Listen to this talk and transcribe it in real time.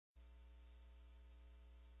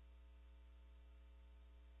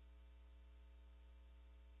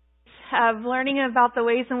of learning about the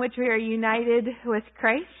ways in which we are united with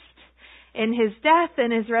Christ in His death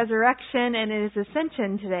and His resurrection and in His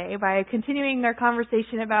ascension today by continuing our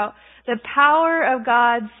conversation about the power of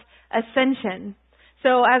God's ascension.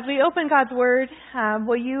 So as we open God's Word,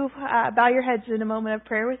 will you bow your heads in a moment of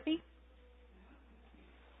prayer with me?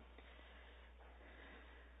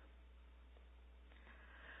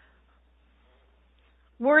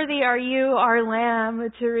 Worthy are you, our Lamb,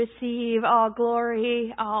 to receive all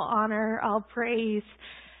glory, all honor, all praise.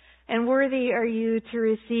 And worthy are you to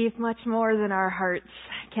receive much more than our hearts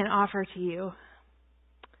can offer to you.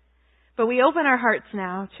 But we open our hearts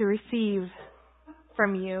now to receive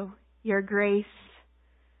from you your grace,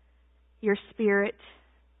 your Spirit,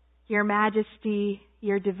 your majesty,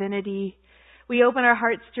 your divinity. We open our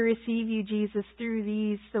hearts to receive you, Jesus, through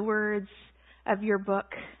these, the words of your book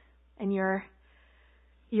and your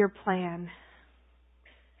plan.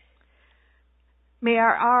 May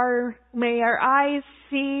our eyes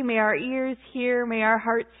see, may our ears hear, may our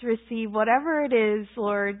hearts receive whatever it is,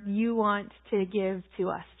 Lord, you want to give to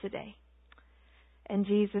us today. In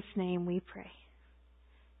Jesus' name we pray.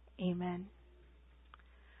 Amen.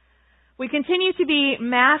 We continue to be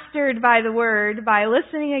mastered by the Word by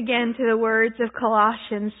listening again to the words of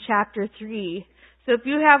Colossians chapter 3. So if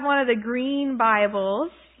you have one of the green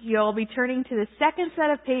Bibles, you'll be turning to the second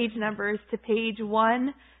set of page numbers to page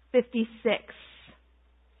 156.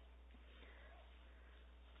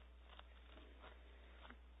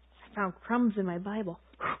 I found crumbs in my Bible.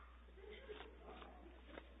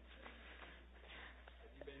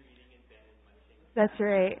 That's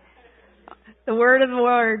right. The word of the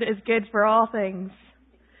Lord is good for all things.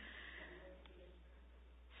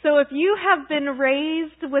 So if you have been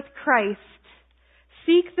raised with Christ,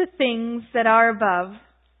 seek the things that are above,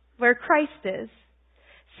 where Christ is,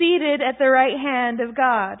 seated at the right hand of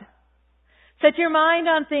God. Set your mind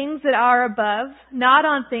on things that are above, not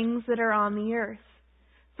on things that are on the earth.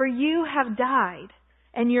 For you have died,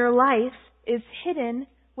 and your life is hidden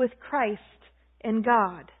with Christ in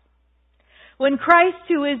God. When Christ,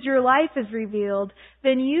 who is your life, is revealed,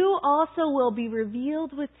 then you also will be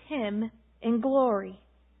revealed with Him in glory.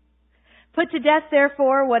 Put to death,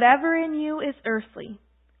 therefore, whatever in you is earthly: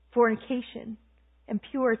 fornication,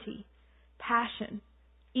 impurity, passion,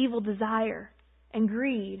 evil desire, and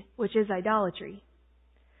greed, which is idolatry.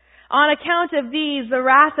 On account of these, the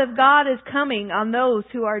wrath of God is coming on those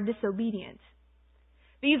who are disobedient.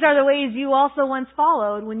 These are the ways you also once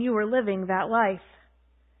followed when you were living that life.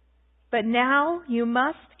 But now you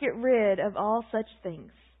must get rid of all such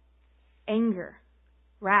things: anger,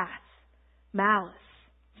 wrath, malice,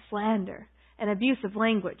 slander, and abusive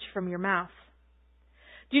language from your mouth.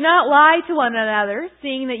 Do not lie to one another,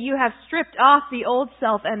 seeing that you have stripped off the old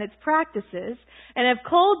self and its practices, and have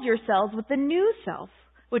clothed yourselves with the new self,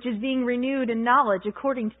 which is being renewed in knowledge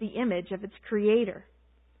according to the image of its Creator.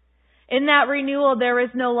 In that renewal there is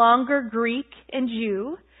no longer Greek and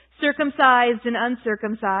Jew, circumcised and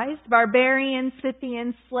uncircumcised, barbarian,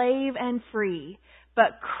 Scythian, slave and free,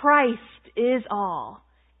 but Christ is all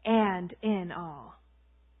and in all.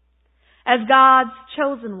 As God's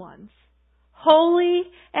chosen ones, holy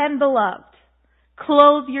and beloved,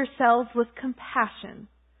 clothe yourselves with compassion,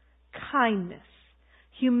 kindness,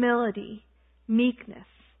 humility, meekness,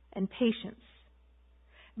 and patience.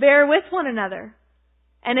 Bear with one another,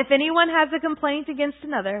 and if anyone has a complaint against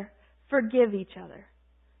another, forgive each other.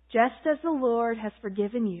 Just as the Lord has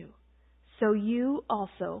forgiven you, so you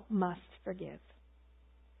also must forgive.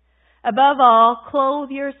 Above all, clothe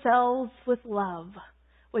yourselves with love,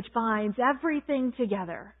 which binds everything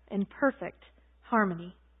together in perfect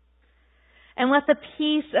harmony. And let the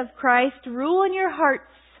peace of Christ rule in your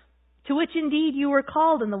hearts, to which indeed you were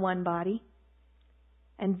called in the one body,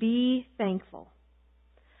 and be thankful.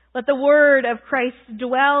 Let the word of Christ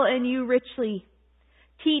dwell in you richly.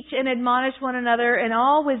 Teach and admonish one another in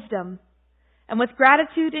all wisdom, and with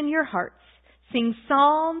gratitude in your hearts, sing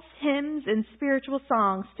psalms, hymns, and spiritual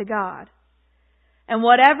songs to God. And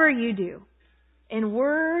whatever you do, in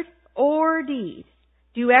word or deed,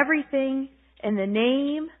 do everything in the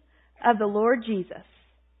name of the Lord Jesus,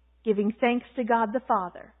 giving thanks to God the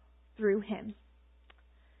Father through Him.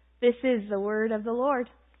 This is the word of the Lord.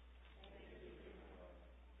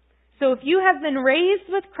 So if you have been raised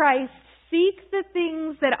with Christ, seek the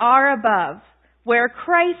things that are above, where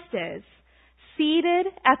Christ is, seated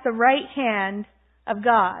at the right hand of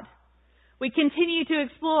God. We continue to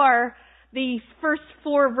explore the first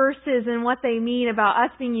 4 verses and what they mean about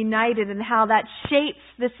us being united and how that shapes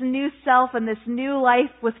this new self and this new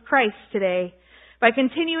life with Christ today. by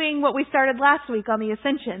continuing what we started last week on the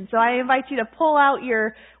Ascension. So I invite you to pull out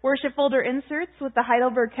your worship folder inserts with the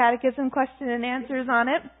Heidelberg Catechism question and answers on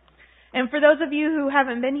it. And for those of you who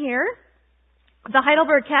haven't been here, the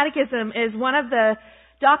Heidelberg Catechism is one of the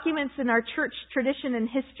documents in our church tradition and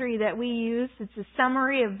history that we use. It's a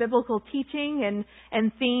summary of biblical teaching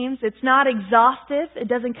and themes. It's not exhaustive. It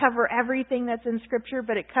doesn't cover everything that's in Scripture,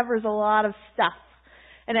 but it covers a lot of stuff.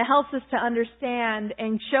 And it helps us to understand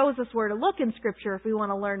and shows us where to look in Scripture if we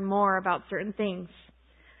want to learn more about certain things.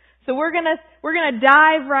 So we're gonna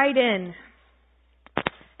dive right in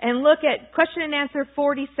and look at question and answer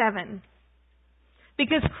 47.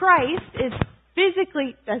 Because Christ is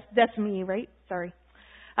physically, that's me, right? Sorry.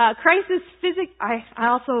 Christ is I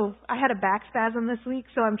had a back spasm this week,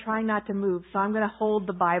 so I'm trying not to move. So I'm going to hold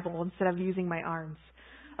the Bible instead of using my arms.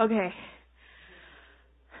 Okay.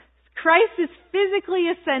 Christ is physically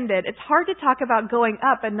ascended. It's hard to talk about going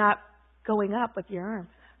up and not going up with your arm.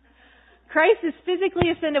 Christ is physically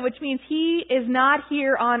ascended, which means He is not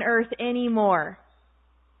here on earth anymore.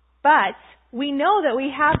 But we know that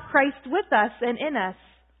we have Christ with us and in us.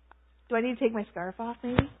 Do I need to take my scarf off,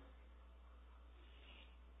 maybe?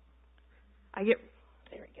 There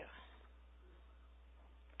we go.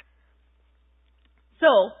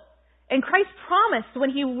 So, and Christ promised when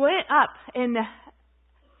He went up in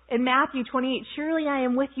Matthew 28, surely I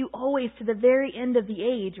am with you always to the very end of the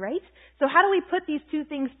age, right? So how do we put these two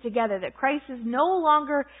things together? That Christ is no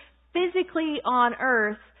longer physically on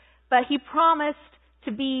earth, but He promised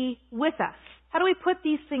to be with us. How do we put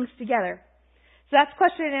these things together? So that's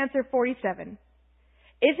question and answer 47.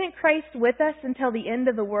 Isn't Christ with us until the end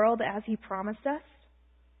of the world as He promised us?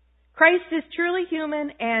 Christ is truly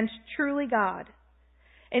human and truly God.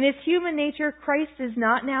 In His human nature, Christ is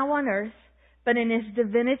not now on earth, but in His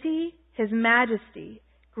divinity, His majesty,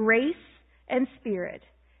 grace, and spirit,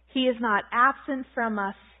 He is not absent from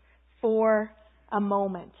us for a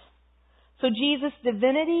moment. So Jesus'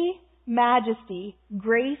 divinity, majesty,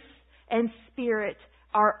 grace, and spirit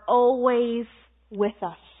are always with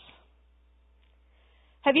us.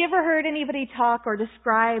 Have you ever heard anybody talk or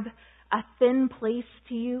describe a thin place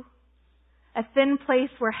to you? A thin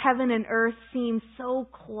place where heaven and earth seem so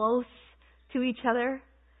close to each other?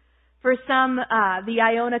 For some, the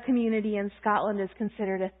Iona community in Scotland is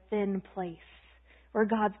considered a thin place, where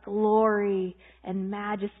God's glory and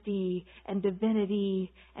majesty and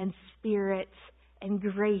divinity and spirit and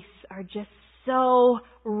grace are just so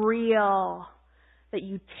real that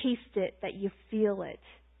you taste it, that you feel it.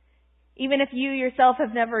 Even if you yourself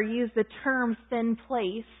have never used the term thin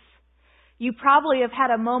place, you probably have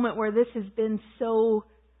had a moment where this has been so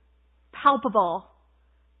palpable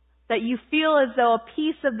that you feel as though a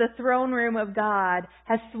piece of the throne room of God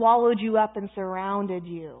has swallowed you up and surrounded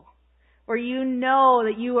you. Where you know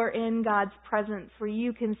that you are in God's presence, where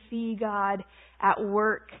you can see God at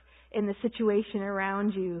work in the situation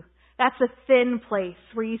around you. That's a thin place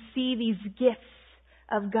where you see these gifts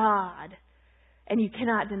of God and you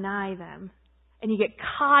cannot deny them. And you get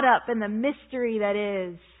caught up in the mystery that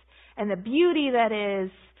is and the beauty that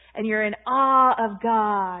is, and you're in awe of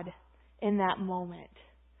God in that moment.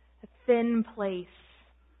 A thin place.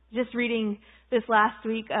 Just reading this last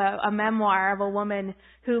week a memoir of a woman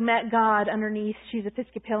who met God underneath, she's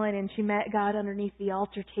Episcopalian, and she met God underneath the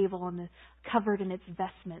altar table and covered in its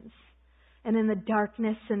vestments. And in the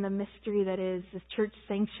darkness and the mystery that is this church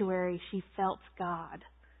sanctuary, she felt God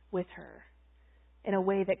with her in a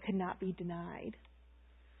way that could not be denied.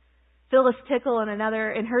 Phyllis Tickle, in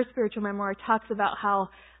her spiritual memoir, talks about how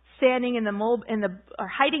standing or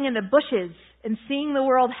hiding in the bushes and seeing the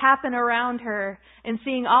world happen around her and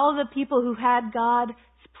seeing all of the people who had God's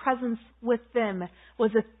presence with them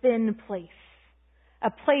was a thin place.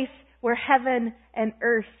 A place where heaven and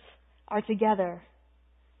earth are together.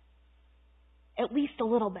 At least a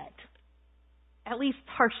little bit. At least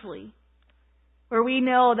partially. Where we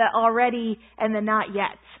know that already and the not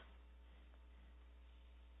yet.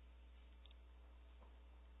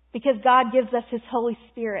 Because God gives us His Holy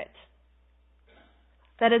Spirit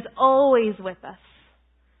that is always with us.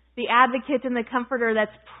 The advocate and the comforter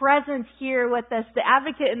that's present here with us. The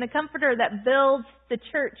advocate and the comforter that builds the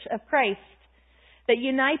church of Christ. That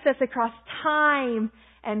unites us across time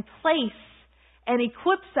and place and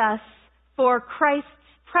equips us for Christ's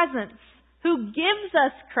presence. Who gives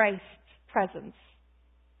us Christ's presence.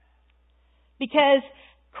 Because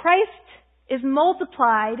Christ is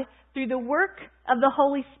multiplied through the work of the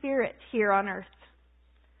Holy Spirit here on earth.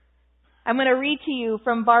 I'm going to read to you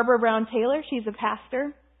from Barbara Brown Taylor. She's a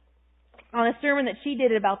pastor. On a sermon that she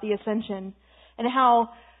did about the Ascension. And how,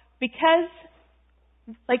 because,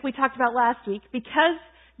 like we talked about last week, because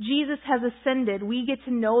Jesus has ascended, we get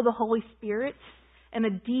to know the Holy Spirit in a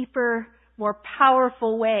deeper, more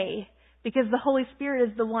powerful way, because the Holy Spirit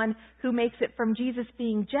is the one who makes it from Jesus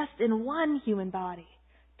being just in one human body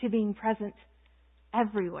to being present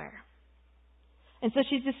everywhere. And so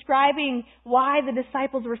she's describing why the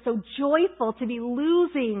disciples were so joyful to be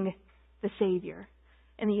losing the Savior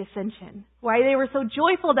in the ascension. Why they were so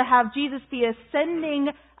joyful to have Jesus be ascending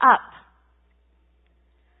up.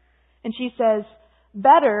 And she says,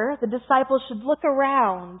 better the disciples should look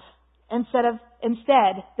around instead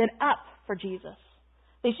than up for Jesus.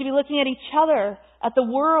 They should be looking at each other, at the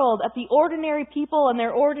world, at the ordinary people and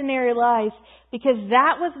their ordinary lives, because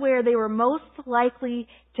that was where they were most likely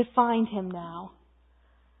to find Him now.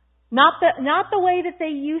 Not the way that they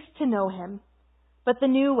used to know Him, but the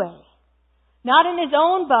new way. Not in His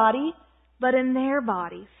own body, but in their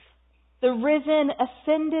bodies. The risen,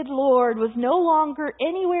 ascended Lord was no longer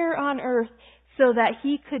anywhere on earth so that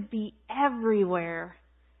He could be everywhere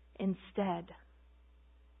instead.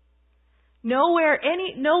 No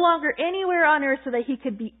longer anywhere on earth so that He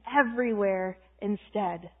could be everywhere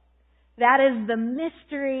instead. That is the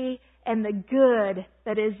mystery and the good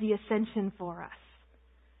that is the ascension for us.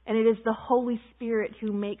 And it is the Holy Spirit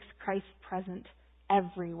who makes Christ present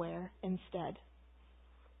everywhere instead.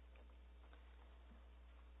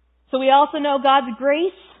 So we also know God's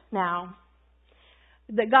grace now.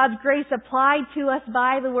 That God's grace applied to us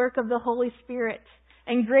by the work of the Holy Spirit.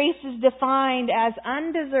 And grace is defined as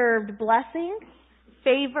undeserved blessing,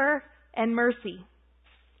 favor, and mercy.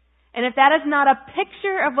 And if that is not a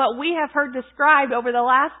picture of what we have heard described over the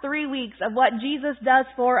last 3 weeks of what Jesus does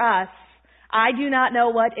for us, I do not know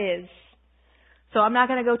what is. So I'm not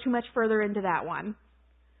going to go too much further into that one.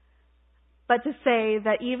 But to say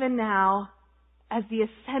that even now, as the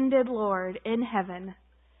ascended Lord in heaven,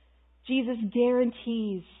 Jesus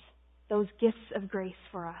guarantees those gifts of grace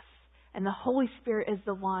for us. And the Holy Spirit is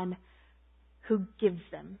the one who gives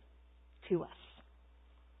them to us.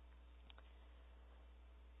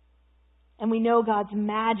 And we know God's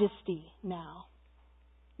majesty now.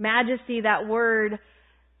 Majesty, that word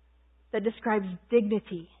that describes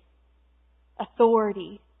dignity,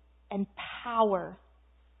 authority, and power.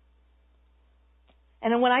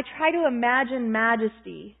 And when I try to imagine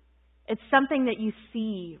majesty, it's something that you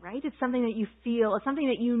see, right? It's something that you feel. It's something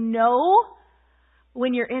that you know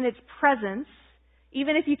when you're in its presence,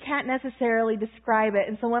 even if you can't necessarily describe it.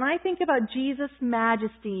 And so when I think about Jesus'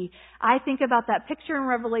 majesty, I think about that picture in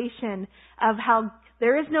Revelation of how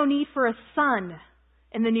there is no need for a sun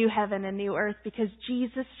in the new heaven and new earth because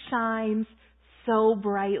Jesus shines so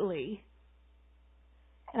brightly.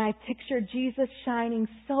 And I picture Jesus shining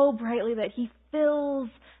so brightly that He fills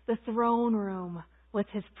the throne room with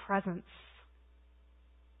His presence.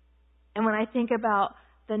 And when I think about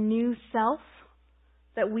the new self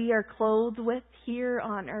that we are clothed with here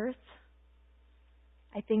on earth,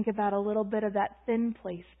 I think about a little bit of that thin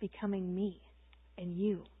place becoming me and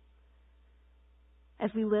you. As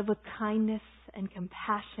we live with kindness and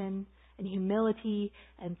compassion and humility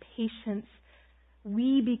and patience,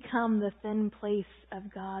 we become the thin place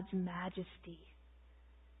of God's majesty.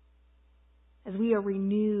 As we are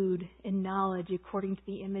renewed in knowledge according to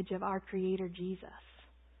the image of our Creator Jesus.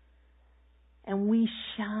 And we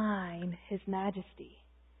shine His majesty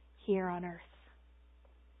here on earth.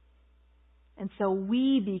 And so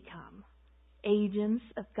we become agents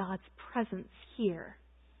of God's presence here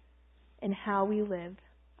in how we live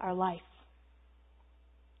our life.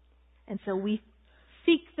 And so we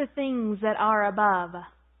seek the things that are above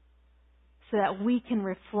so that we can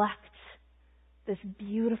reflect this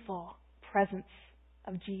beautiful presence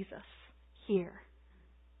of Jesus here.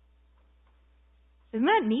 Isn't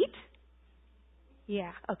that neat?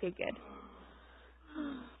 Yeah, okay, good.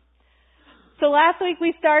 So last week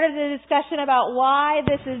we started a discussion about why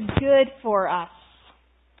this is good for us.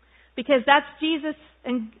 Because that's Jesus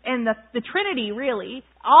and the Trinity, really.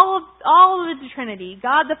 All of the Trinity.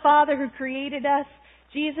 God the Father who created us.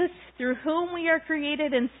 Jesus through whom we are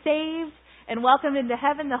created and saved and welcomed into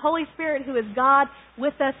heaven. The Holy Spirit who is God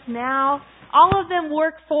with us now. All of them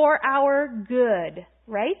work for our good,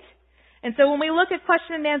 right? And so when we look at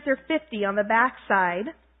question and answer 50 on the back side,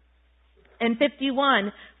 and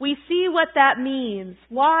 51, we see what that means.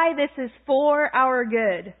 Why this is for our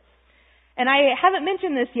good. And I haven't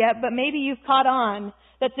mentioned this yet, but maybe you've caught on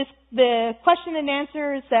that the question and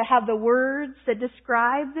answers that have the words that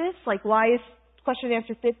describe this, like why is question and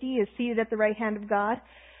answer 50 is seated at the right hand of God.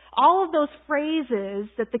 All of those phrases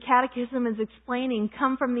that the Catechism is explaining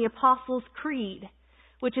come from the Apostles' Creed,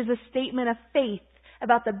 which is a statement of faith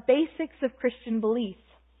about the basics of Christian belief.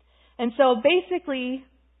 And so basically,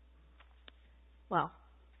 well,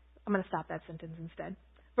 I'm going to stop that sentence instead.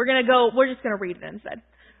 We're just going to read it instead.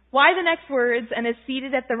 Why the next words, and is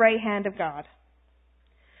seated at the right hand of God?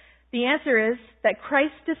 The answer is that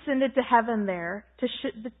Christ descended to heaven there to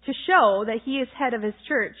show that He is head of His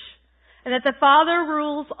church, and that the Father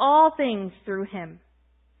rules all things through Him.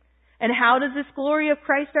 And how does this glory of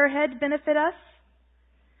Christ our head benefit us?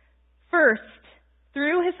 First,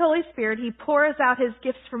 through His Holy Spirit, He pours out His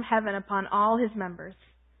gifts from heaven upon all His members.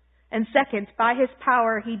 And second, by His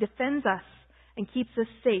power, He defends us and keeps us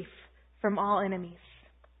safe from all enemies.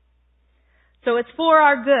 So it's for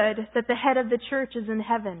our good that the head of the church is in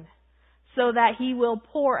heaven, so that He will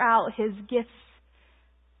pour out His gifts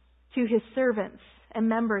to His servants and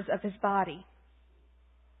members of His body.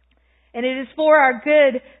 And it is for our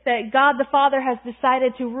good that God the Father has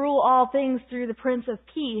decided to rule all things through the Prince of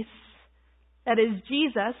Peace, that is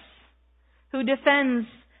Jesus, who defends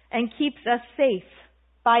and keeps us safe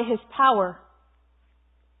by His power.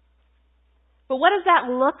 But what does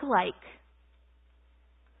that look like?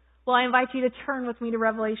 Well, I invite you to turn with me to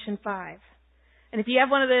Revelation 5. And if you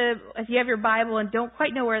have your Bible and don't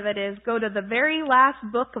quite know where that is, go to the very last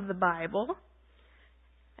book of the Bible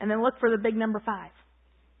and then look for the big number 5.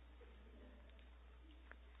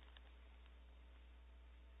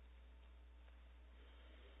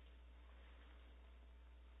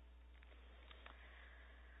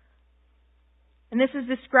 And this is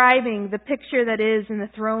describing the picture that is in the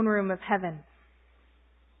throne room of heaven.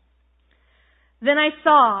 Then I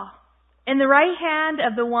saw in the right hand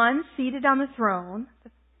of the one seated on the throne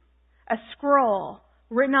a scroll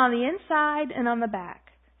written on the inside and on the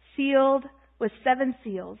back, sealed with 7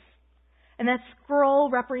 seals. And that scroll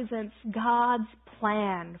represents God's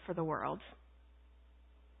plan for the world.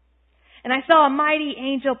 And I saw a mighty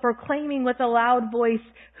angel proclaiming with a loud voice,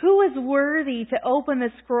 "Who is worthy to open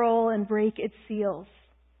the scroll and break its seals?"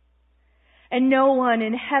 And no one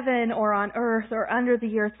in heaven or on earth or under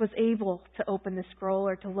the earth was able to open the scroll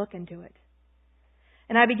or to look into it.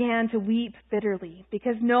 And I began to weep bitterly,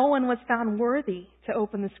 because no one was found worthy to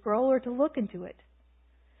open the scroll or to look into it.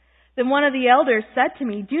 Then one of the elders said to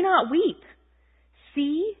me, "Do not weep.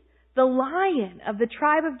 See, the Lion of the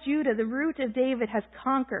tribe of Judah, the Root of David, has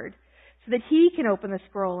conquered, so that He can open the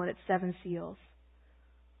scroll and its 7 seals."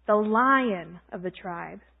 The Lion of the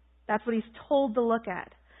tribe. That's what He's told to look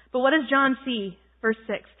at. But what does John see? Verse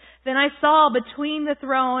 6. Then I saw between the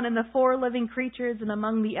throne and the 4 living creatures and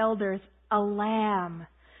among the elders a lamb,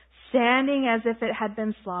 standing as if it had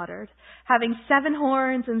been slaughtered, having 7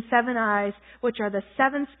 horns and 7 eyes, which are the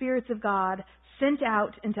 7 spirits of God sent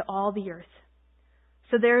out into all the earth.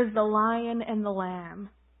 So there's the Lion and the Lamb,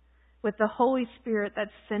 with the Holy Spirit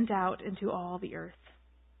that's sent out into all the earth.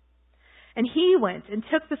 And He went and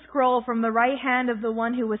took the scroll from the right hand of the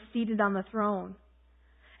one who was seated on the throne.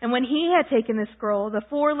 And when He had taken the scroll, the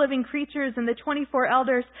 4 living creatures and the 24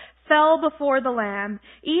 elders fell before the Lamb,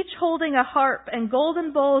 each holding a harp and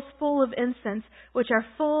golden bowls full of incense, which are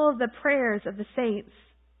full of the prayers of the saints.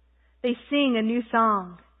 They sing a new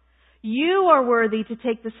song. "You are worthy to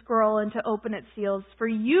take the scroll and to open its seals, for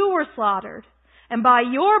You were slaughtered. And by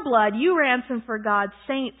Your blood You ransomed for God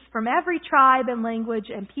saints from every tribe and language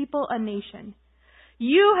and people and nation.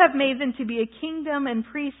 You have made them to be a kingdom and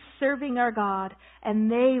priests serving our God,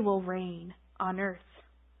 and they will reign on earth."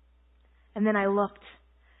 And then I looked,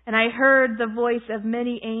 and I heard the voice of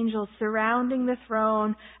many angels surrounding the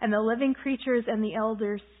throne and the living creatures and the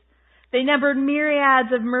elders. They numbered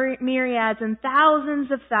myriads of myriads and thousands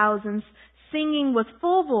of thousands, singing with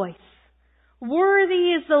full voice,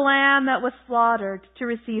 "Worthy is the Lamb that was slaughtered to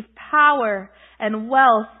receive power and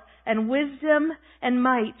wealth and wisdom and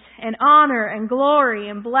might and honor and glory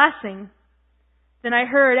and blessing." Then I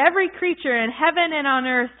heard every creature in heaven and on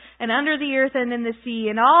earth and under the earth and in the sea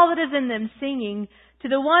and all that is in them singing, "To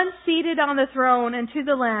the one seated on the throne and to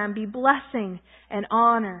the Lamb be blessing and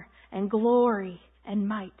honor and glory and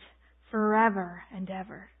might forever and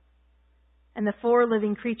ever." And the 4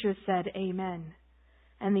 living creatures said, "Amen."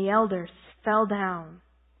 And the elders fell down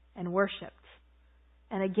and worshipped.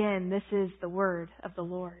 And again, this is the word of the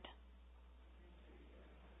Lord.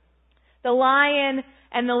 The Lion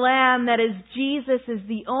and the Lamb, that is Jesus, is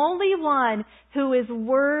the only one who is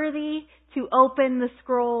worthy to open the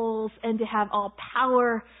scrolls and to have all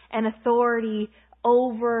power and authority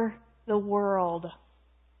over the world.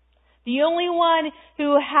 The only one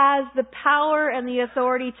who has the power and the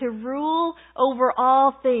authority to rule over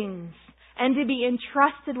all things and to be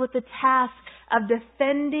entrusted with the task of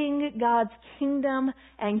defending God's kingdom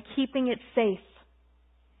and keeping it safe.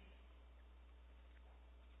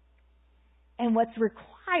 And what's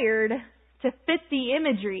required to fit the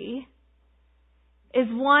imagery is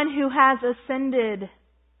one who has ascended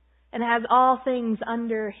and has all things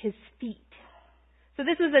under his feet. So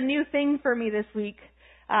this is a new thing for me this week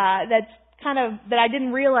that I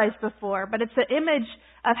didn't realize before, but it's an image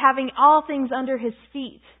of having all things under his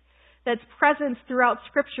feet that's present throughout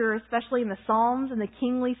Scripture, especially in the Psalms and the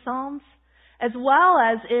kingly Psalms, as well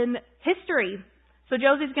as in history. So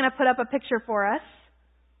Josie's going to put up a picture for us.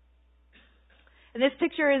 And this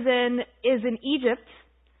picture is in Egypt,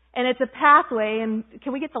 and it's a pathway. And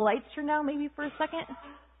can we get the lights turned down maybe for a second?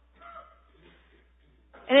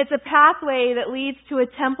 And it's a pathway that leads to a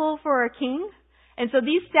temple for a king. And so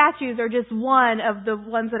these statues are just one of the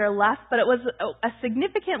ones that are left, but it was a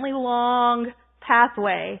significantly long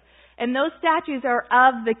pathway. And those statues are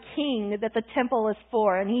of the king that the temple is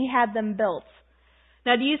for, and he had them built.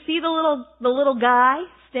 Now, do you see the little guy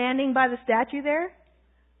standing by the statue there?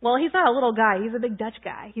 Well, he's not a little guy. He's a big Dutch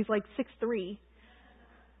guy. He's like 6'3".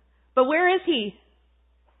 But where is he?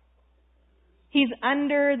 He's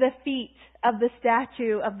under the feet of the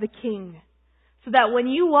statue of the king. So that when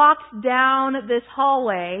you walked down this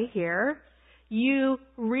hallway here, you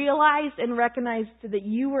realized and recognized that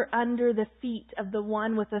you were under the feet of the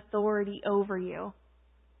one with authority over you.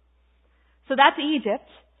 So that's Egypt.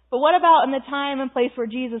 But what about in the time and place where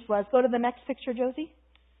Jesus was? Go to the next picture, Josie.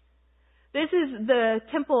 This is the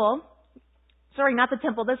temple. Sorry, not the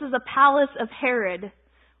temple. This is the palace of Herod,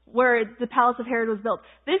 where the palace of Herod was built.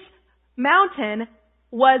 This mountain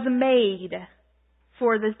was made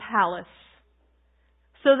for this palace,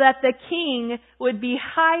 so that the king would be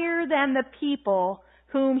higher than the people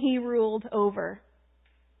whom he ruled over.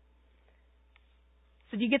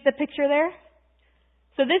 So do you get the picture there?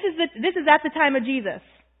 So this is at the time of Jesus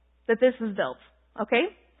that this was built. Okay?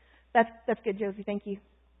 That's good, Josie. Thank you.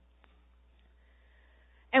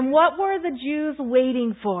 And what were the Jews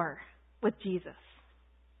waiting for with Jesus?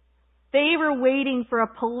 They were waiting for a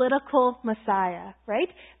political Messiah, right?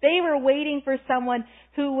 They were waiting for someone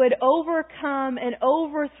who would overcome and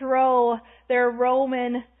overthrow their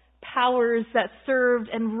Roman powers that served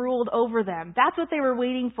and ruled over them. That's what they were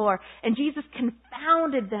waiting for. And Jesus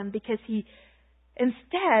confounded them because he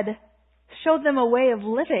instead showed them a way of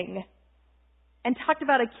living and talked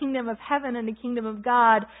about a kingdom of heaven and a kingdom of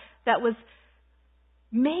God that was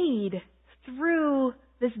made through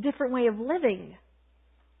this different way of living.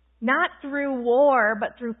 Not through war,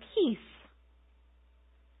 but through peace.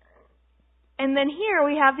 And then here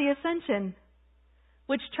we have the ascension,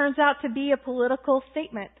 which turns out to be a political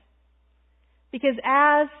statement. Because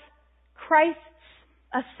as Christ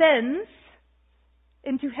ascends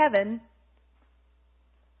into heaven,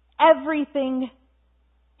 everything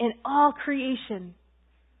in all creation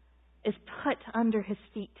is put under his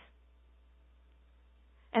feet.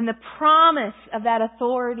 And the promise of that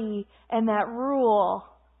authority and that rule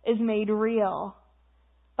is made real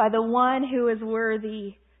by the one who is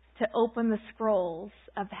worthy to open the scrolls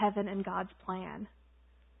of heaven and God's plan.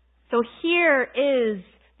 So here is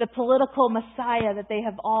the political Messiah that they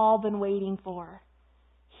have all been waiting for.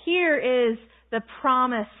 Here is the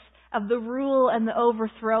promise of the rule and the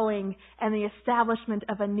overthrowing and the establishment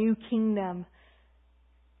of a new kingdom.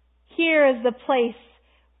 Here is the place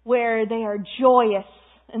where they are joyous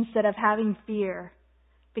instead of having fear.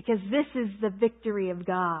 Because this is the victory of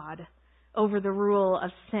God over the rule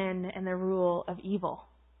of sin and the rule of evil.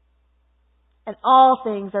 And all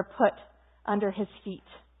things are put under his feet.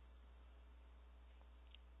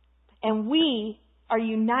 And we are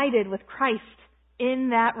united with Christ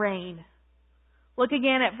in that reign. Look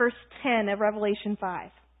again at verse 10 of Revelation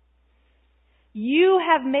 5. You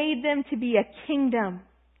have made them to be a kingdom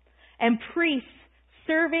and priests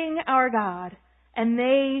serving our God, and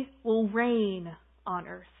they will reign on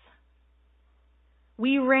earth.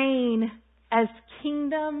 We reign as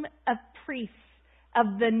kingdom of priests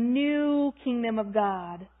of the new kingdom of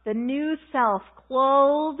God, the new self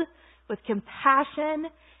clothed with compassion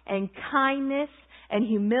and kindness and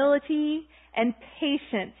humility and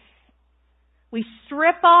patience. We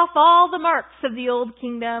strip off all the marks of the old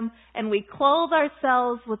kingdom and we clothe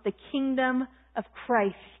ourselves with the kingdom of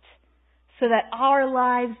Christ so that our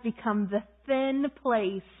lives become the thin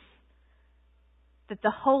place that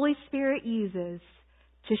the Holy Spirit uses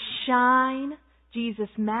to shine Jesus'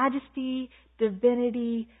 majesty,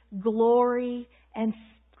 divinity, glory, and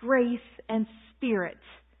grace and spirit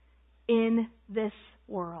in this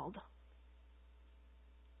world.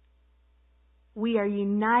 We are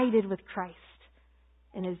united with Christ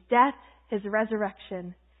in his death, his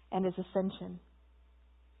resurrection, and his ascension.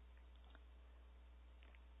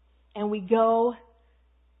 And we go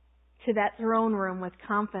to that throne room with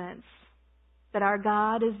confidence that our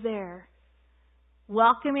God is there,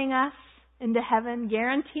 welcoming us into heaven,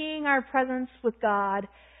 guaranteeing our presence with God,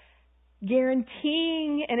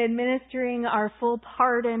 guaranteeing and administering our full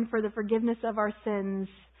pardon for the forgiveness of our sins,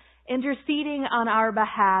 interceding on our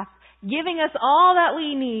behalf, giving us all that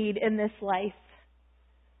we need in this life,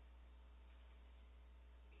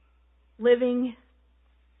 living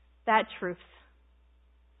that truth.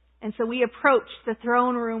 And so we approach the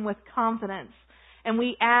throne room with confidence, and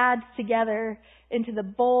we add together into the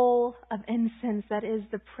bowl of incense that is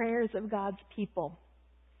the prayers of God's people.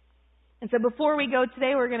 And so before we go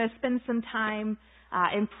today, we're going to spend some time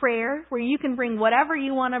in prayer where you can bring whatever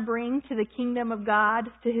you want to bring to the kingdom of God,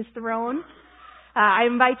 to His throne. I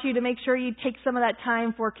invite you to make sure you take some of that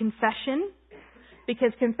time for confession,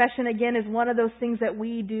 because confession, again, is one of those things that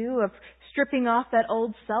we do of stripping off that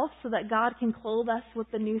old self so that God can clothe us with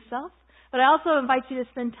the new self. But I also invite you to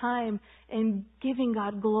spend time in giving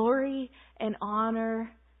God glory and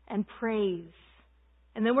honor and praise.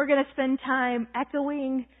 And then we're going to spend time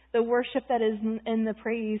echoing the worship that is in the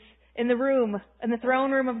praise, in the room, in the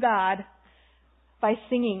throne room of God, by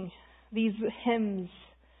singing these hymns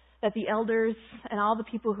that the elders and all the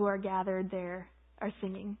people who are gathered there are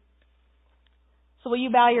singing. So will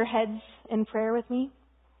you bow your heads in prayer with me?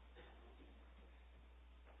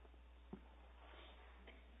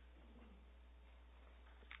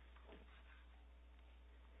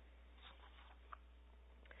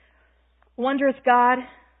 Wondrous God,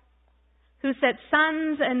 who set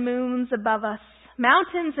suns and moons above us,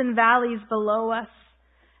 mountains and valleys below us,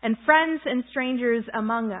 and friends and strangers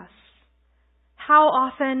among us, how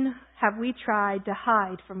often have we tried to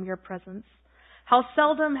hide from your presence? How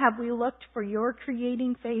seldom have we looked for your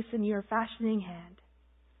creating face and your fashioning hand?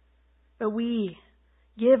 But we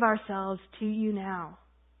give ourselves to you now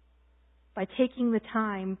by taking the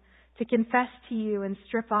time to confess to you and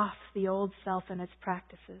strip off the old self and its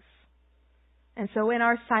practices. And so in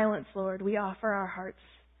our silence, Lord, we offer our hearts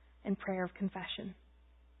in prayer of confession.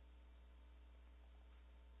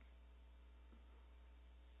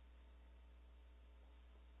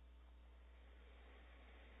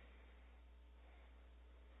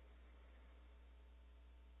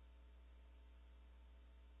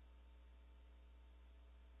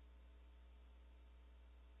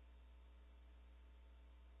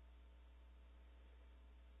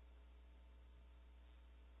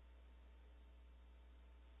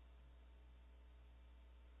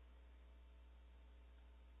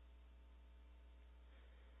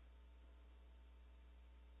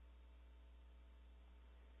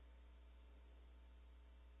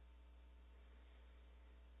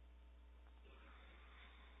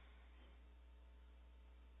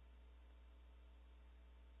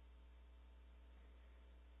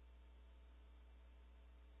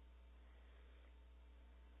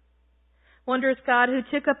 Wondrous God, who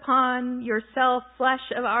took upon yourself flesh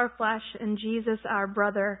of our flesh and Jesus our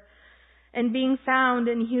brother, and being found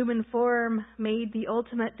in human form, made the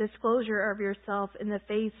ultimate disclosure of yourself in the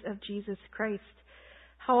face of Jesus Christ.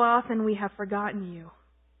 How often we have forgotten you.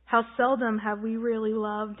 How seldom have we really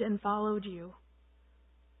loved and followed you.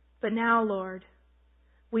 But now, Lord,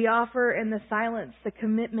 we offer in the silence the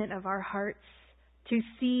commitment of our hearts to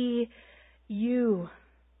see you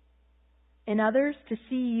in others, to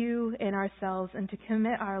see you in ourselves, and to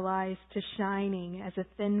commit our lives to shining as a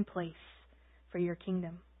thin place for your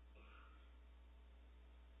kingdom.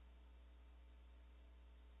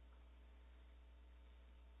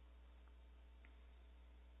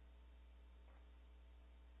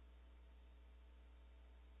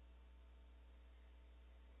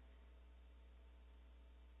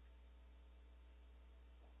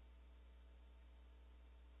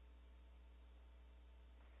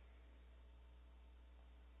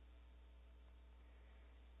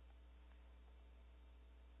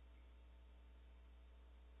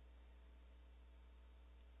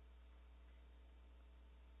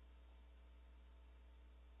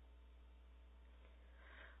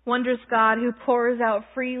 Wondrous God, who pours out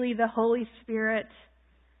freely the Holy Spirit,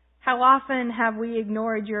 how often have we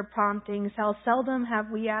ignored your promptings? How seldom have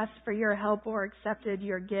we asked for your help or accepted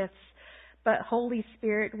your gifts? But Holy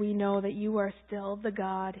Spirit, we know that you are still the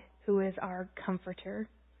God who is our comforter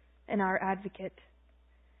and our advocate.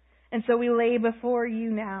 And so we lay before you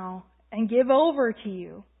now and give over to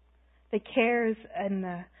you the cares and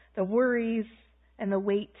the worries and the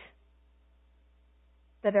weight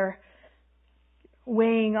that are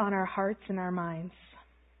weighing on our hearts and our minds.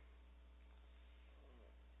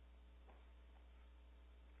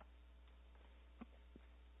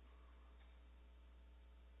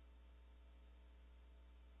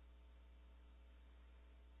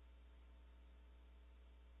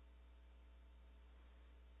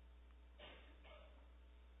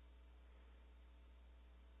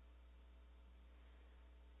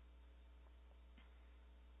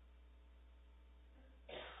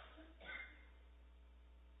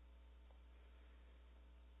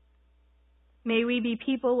 May we be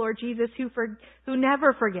people, Lord Jesus, who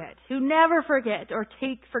never forget or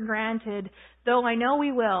take for granted, though I know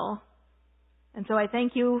we will. And so I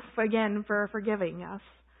thank you again for forgiving us.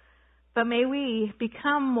 But may we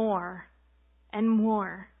become more and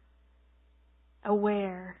more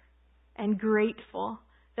aware and grateful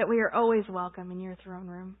that we are always welcome in your throne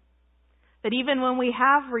room. That even when we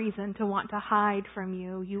have reason to want to hide from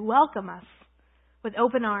you, you welcome us with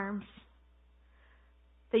open arms.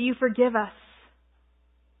 That you forgive us.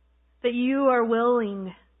 That you are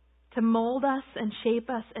willing to mold us and shape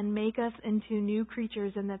us and make us into new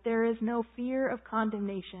creatures, and that there is no fear of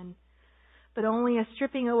condemnation, but only a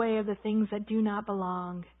stripping away of the things that do not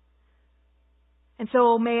belong. And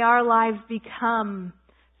so may our lives become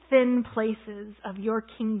thin places of your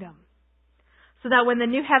kingdom, so that when the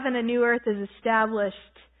new heaven and new earth is established,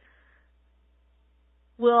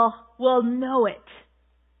 we'll know it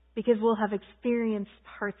because we'll have experienced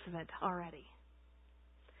parts of it already.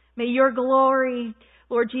 May your glory,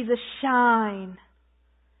 Lord Jesus, shine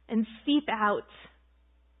and seep out.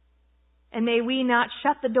 And may we not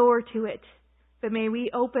shut the door to it, but may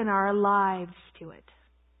we open our lives to it.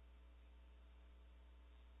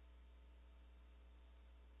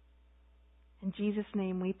 In Jesus'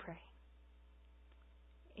 name we pray.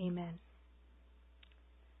 Amen.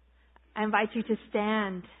 I invite you to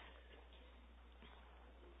stand.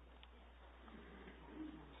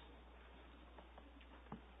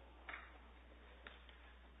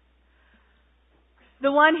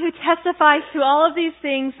 The one who testifies to all of these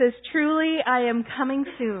things says, truly, I am coming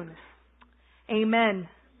soon. Amen.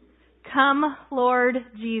 Come, Lord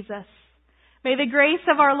Jesus. May the grace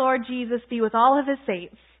of our Lord Jesus be with all of his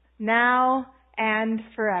saints, now and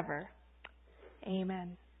forever.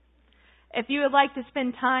 Amen. If you would like to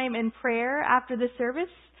spend time in prayer after the service,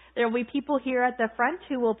 there will be people here at the front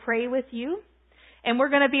who will pray with you. And we're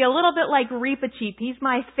going to be a little bit like Reepicheep. He's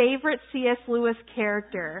my favorite C.S. Lewis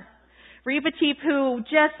character. Reepicheep, who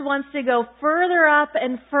just wants to go further up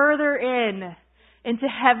and further into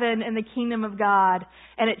heaven and the kingdom of God.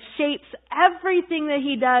 And it shapes everything that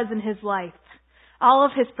he does in his life. All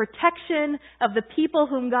of his protection of the people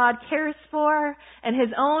whom God cares for, and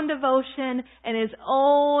his own devotion and his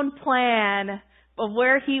own plan of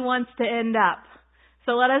where he wants to end up.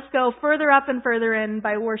 So let us go further up and further in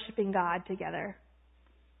by worshiping God together.